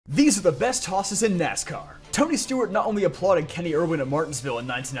These are the best tosses in NASCAR. Tony Stewart not only applauded Kenny Irwin at Martinsville in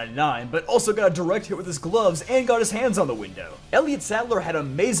 1999, but also got a direct hit with his gloves and got his hands on the window. Elliott Sadler had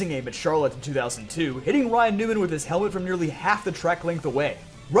amazing aim at Charlotte in 2002, hitting Ryan Newman with his helmet from nearly half the track length away.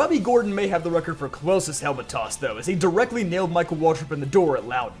 Robbie Gordon may have the record for closest helmet toss though, as he directly nailed Michael Waltrip in the door at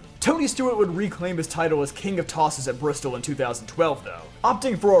Loudon. Tony Stewart would reclaim his title as King of Tosses at Bristol in 2012 though,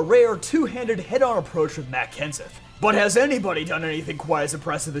 opting for a rare two-handed head-on approach with Matt Kenseth. But has anybody done anything quite as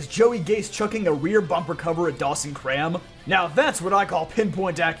impressive as Joey Gase chucking a rear bumper cover at Dawson Cram? Now that's what I call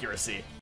pinpoint accuracy.